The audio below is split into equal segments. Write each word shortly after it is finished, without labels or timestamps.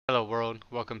Hello world,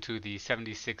 welcome to the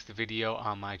 76th video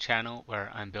on my channel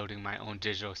where I'm building my own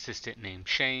digital assistant named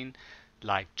Shane,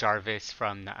 like Jarvis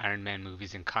from the Iron Man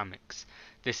movies and comics.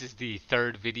 This is the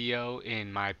third video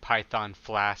in my Python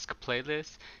Flask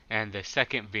playlist and the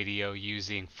second video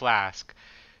using Flask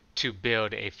to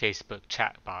build a Facebook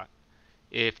chatbot.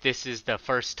 If this is the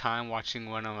first time watching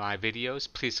one of my videos,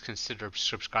 please consider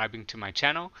subscribing to my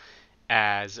channel,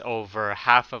 as over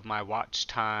half of my watch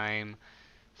time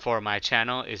for my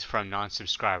channel is from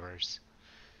non-subscribers.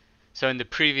 So in the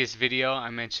previous video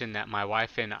I mentioned that my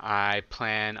wife and I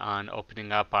plan on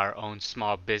opening up our own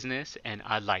small business, and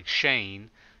I'd like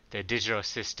Shane, the digital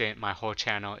assistant my whole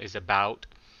channel is about,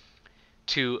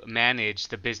 to manage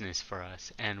the business for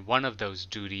us. And one of those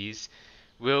duties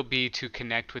will be to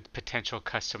connect with potential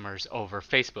customers over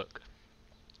Facebook.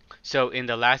 So in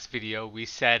the last video we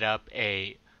set up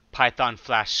a Python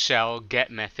Flask shell get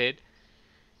method,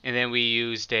 and then we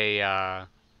used a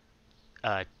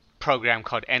program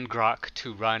called NGROK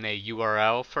to run a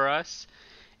URL for us,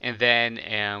 and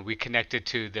then we connected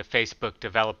to the Facebook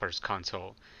developers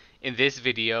console. In this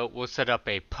video we'll set up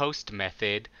a post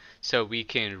method so we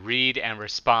can read and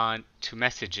respond to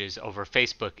messages over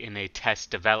Facebook in a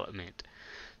test development.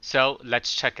 So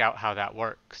let's check out how that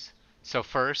works. So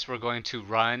first we're going to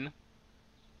run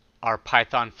our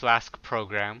Python Flask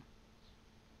program.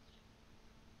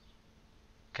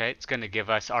 Okay, it's going to give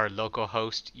us our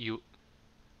localhost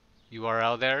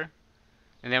URL there,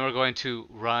 and then we're going to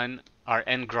run our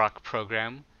NGROK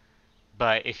program.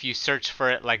 But if you search for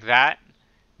it like that,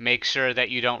 make sure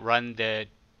that you don't run the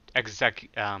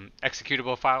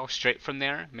executable file straight from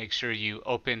there. Make sure you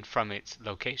open from its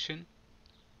location.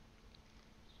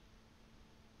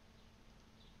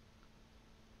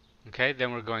 Okay,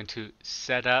 then we're going to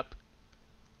set up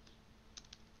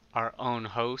our own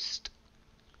host.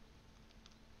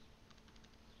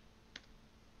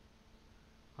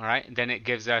 Alright, then it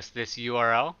gives us this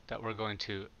URL that we're going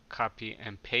to copy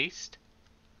and paste.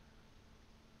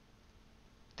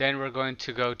 Then we're going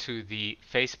to go to the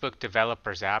Facebook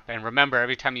Developers app, and remember,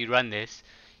 every time you run this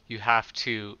you have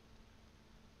to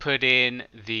put in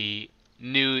the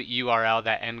new URL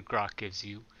that NGROK gives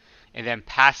you, and then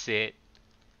pass it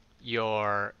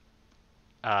your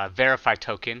verify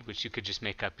token, which you could just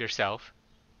make up yourself.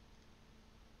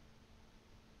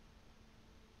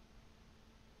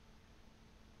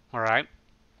 Alright,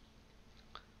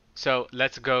 so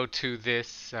let's go to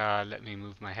this, let me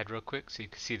move my head real quick so you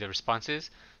can see the responses.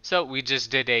 So we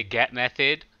just did a get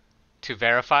method to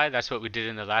verify. That's what we did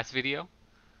in the last video.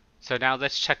 So now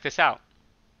let's check this out.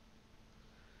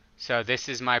 So this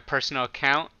is my personal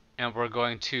account, and we're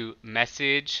going to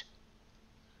message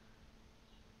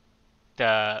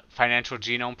the Financial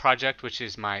Genome Project, which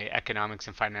is my economics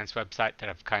and finance website that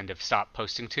I've kind of stopped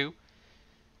posting to.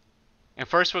 And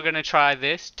first we're going to try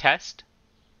this test.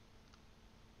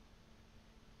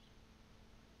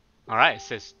 Alright, it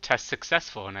says test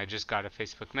successful, and I just got a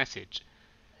Facebook message.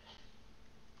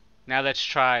 Now let's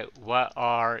try what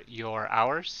are your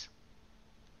hours.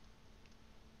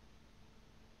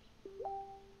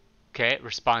 Okay, it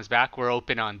responds back. We're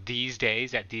open on these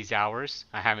days at these hours.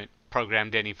 I haven't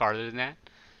programmed any farther than that.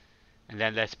 And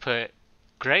then let's put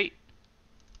great.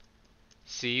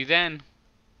 See you then.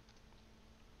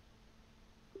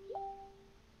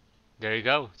 There you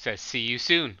go. It says see you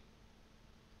soon.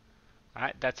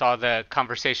 Alright, that's all the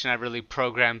conversation I really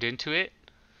programmed into it.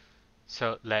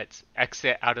 So let's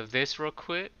exit out of this real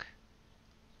quick,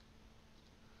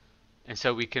 and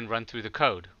so we can run through the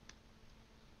code.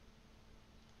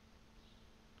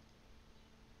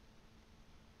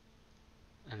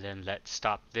 And then let's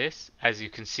stop this. As you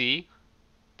can see,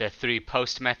 the 3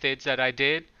 post methods that I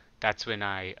did, that's when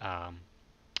I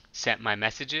sent my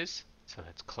messages. So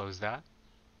let's close that.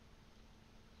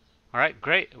 Alright,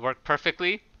 great. It worked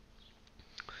perfectly.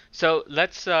 So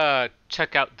let's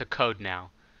check out the code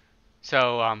now.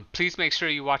 So please make sure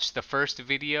you watch the first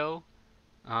video,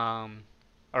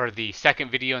 or the second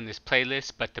video in this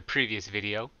playlist, but the previous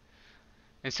video.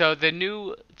 And so the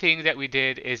new thing that we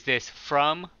did is this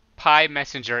from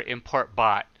PyMessenger import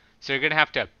bot. So you're going to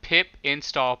have to pip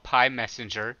install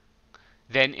PyMessenger,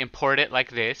 then import it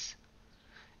like this.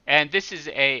 And this is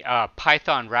a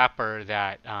Python wrapper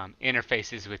that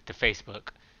interfaces with the Facebook.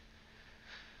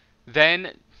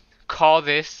 Then call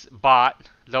this bot,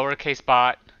 lowercase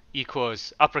bot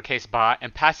equals uppercase bot,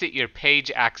 and pass it your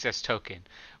page access token.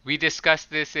 We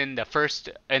discussed this in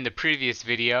the previous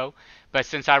video, but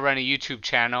since I run a YouTube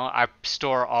channel, I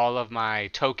store all of my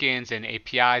tokens and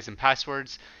APIs and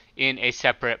passwords in a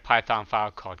separate Python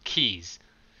file called keys.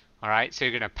 Alright, so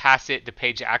you're going to pass it the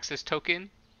page access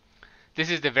token. This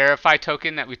is the verify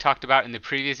token that we talked about in the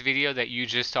previous video that you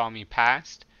just saw me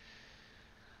pass.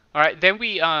 All right, then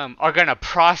we are going to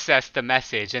process the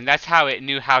message, and that's how it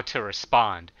knew how to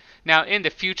respond. Now, in the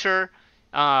future,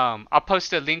 I'll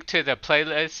post a link to the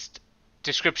playlist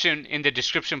description in the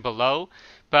description below,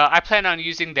 but I plan on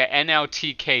using the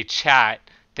NLTK chat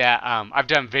that I've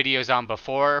done videos on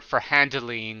before for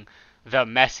handling the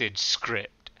message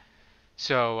script.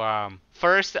 So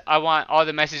first, I want all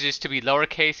the messages to be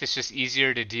lowercase. It's just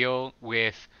easier to deal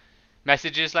with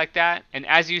messages like that. And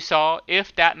as you saw,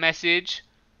 if that message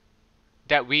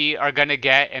that we are going to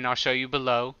get, and I'll show you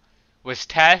below, was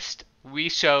test, we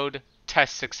showed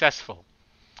test successful.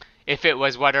 If it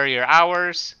was what are your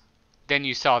hours, then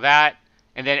you saw that,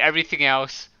 and then everything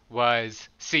else was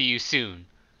see you soon.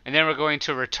 And then we're going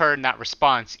to return that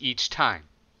response each time.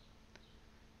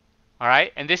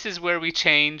 Alright, and this is where we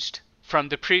changed from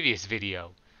the previous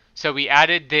video. So we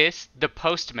added this, the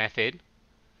post method.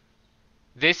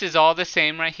 This is all the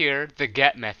same right here, the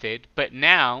get method, but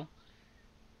now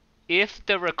if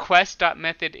the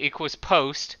request.method equals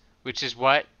post, which is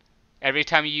what every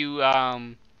time you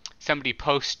somebody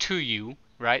posts to you,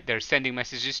 right, they're sending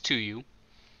messages to you,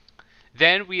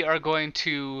 then we are going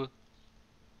to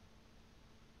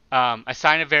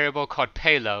assign a variable called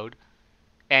payload,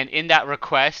 and in that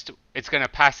request it's going to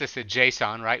pass us a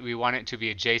JSON, right? We want it to be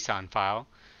a JSON file,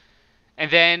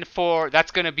 and then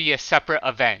that's going to be a separate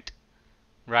event,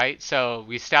 right? So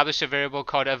we establish a variable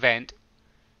called event.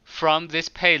 From this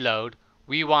payload,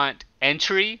 we want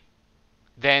entry,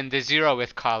 then the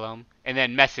 0th column, and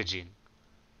then messaging,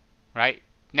 right?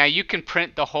 Now you can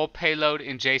print the whole payload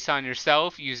in JSON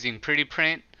yourself using pretty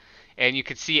print, and you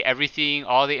can see everything,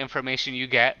 all the information you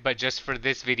get, but just for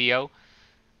this video,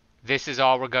 this is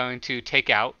all we're going to take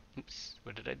out. Oops,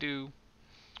 what did I do?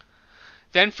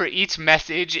 Then for each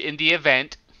message in the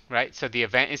event, right, so the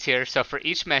event is here, so for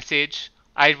each message,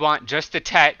 I want just the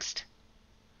text.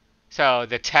 So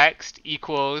the text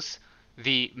equals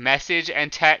the message and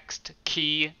text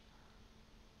key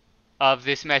of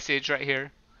this message right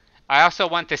here. I also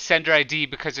want the sender ID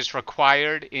because it's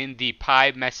required in the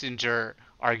Pi messenger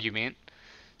argument.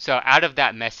 So out of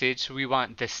that message, we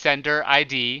want the sender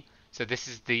ID. So this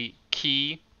is the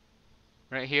key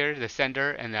right here, the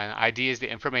sender, and then ID is the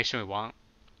information we want.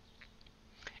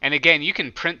 And again, you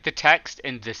can print the text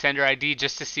and the sender ID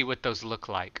just to see what those look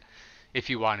like if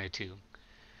you wanted to.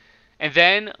 And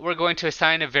then we're going to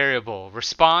assign a variable,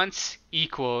 response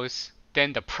equals,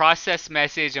 then the process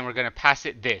message, and we're going to pass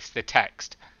it this, the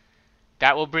text.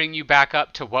 That will bring you back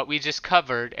up to what we just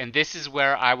covered, and this is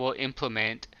where I will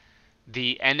implement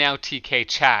the NLTK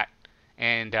chat.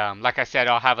 And like I said,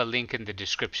 I'll have a link in the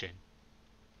description.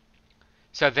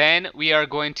 So then we are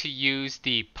going to use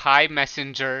the Pi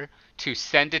messenger to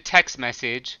send a text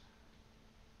message.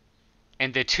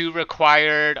 And the two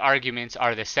required arguments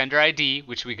are the sender ID,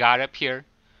 which we got up here,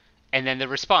 and then the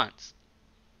response.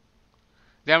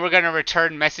 Then we're going to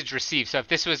return message received. So if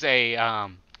this was a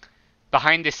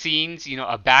behind the scenes,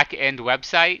 a back end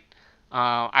website,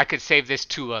 I could save this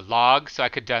to a log. So I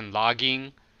could done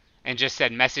logging and just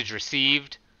said message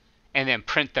received, and then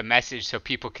print the message so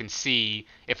people can see.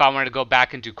 If I wanted to go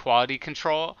back and do quality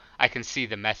control, I can see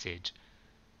the message.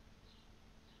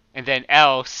 And then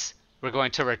else, we're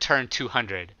going to return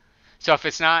 200. So if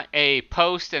it's not a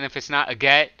post and if it's not a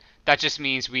get, that just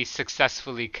means we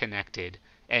successfully connected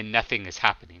and nothing is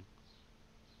happening.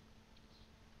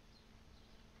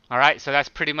 Alright, so that's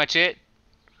pretty much it.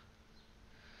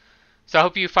 So I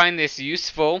hope you find this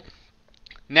useful.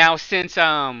 Now since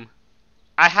I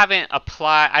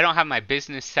don't have my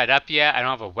business set up yet, I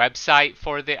don't have a website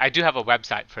for this. I do have a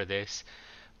website for this.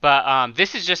 But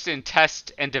this is just in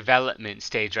test and development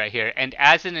stage right here. And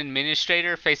as an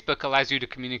administrator, Facebook allows you to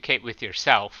communicate with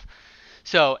yourself.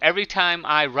 So every time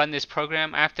I run this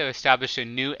program, I have to establish a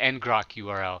new NGROK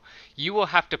URL. You will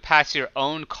have to pass your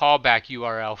own callback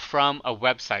URL from a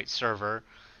website server.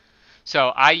 So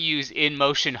I use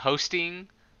InMotion hosting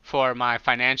for my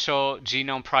financial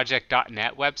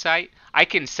genomeproject.net website. I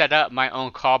can set up my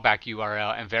own callback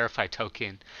URL and verify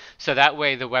token. So that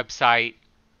way the website,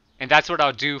 and that's what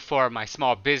I'll do for my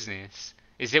small business,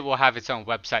 is it will have its own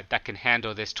website that can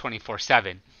handle this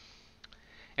 24/7.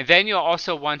 And then you'll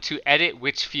also want to edit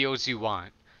which fields you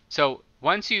want. So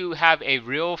once you have a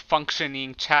real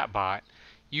functioning chatbot,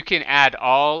 you can add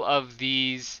all of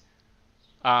these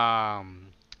functions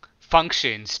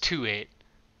to it.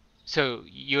 So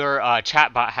your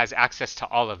chatbot has access to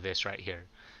all of this right here.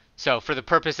 So for the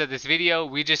purpose of this video,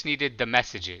 we just needed the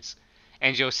messages.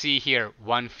 And you'll see here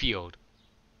one field.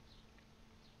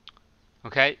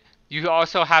 Okay, you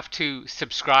also have to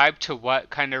subscribe to what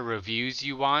kind of reviews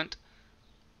you want.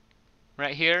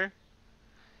 right here.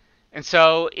 And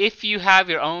so if you have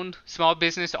your own small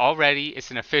business already, it's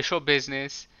an official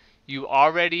business, you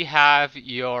already have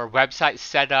your website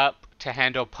set up to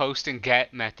handle post and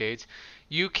get methods,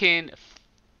 you can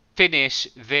finish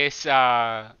this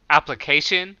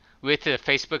application with the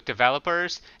Facebook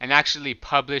developers and actually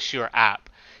publish your app.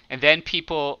 And then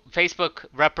Facebook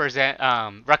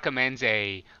recommends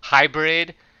a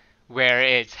hybrid where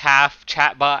it's half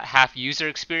chatbot, half user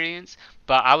experience.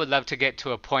 But I would love to get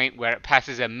to a point where it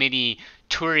passes a mini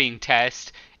Turing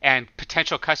test and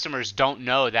potential customers don't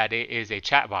know that it is a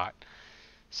chatbot.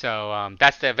 So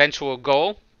that's the eventual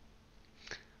goal.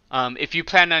 If you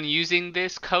plan on using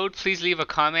this code, please leave a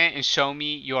comment and show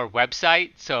me your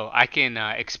website so I can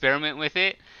experiment with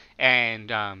it and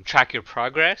track your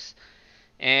progress.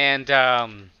 And I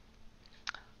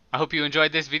hope you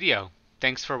enjoyed this video.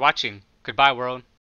 Thanks for watching. Goodbye, world.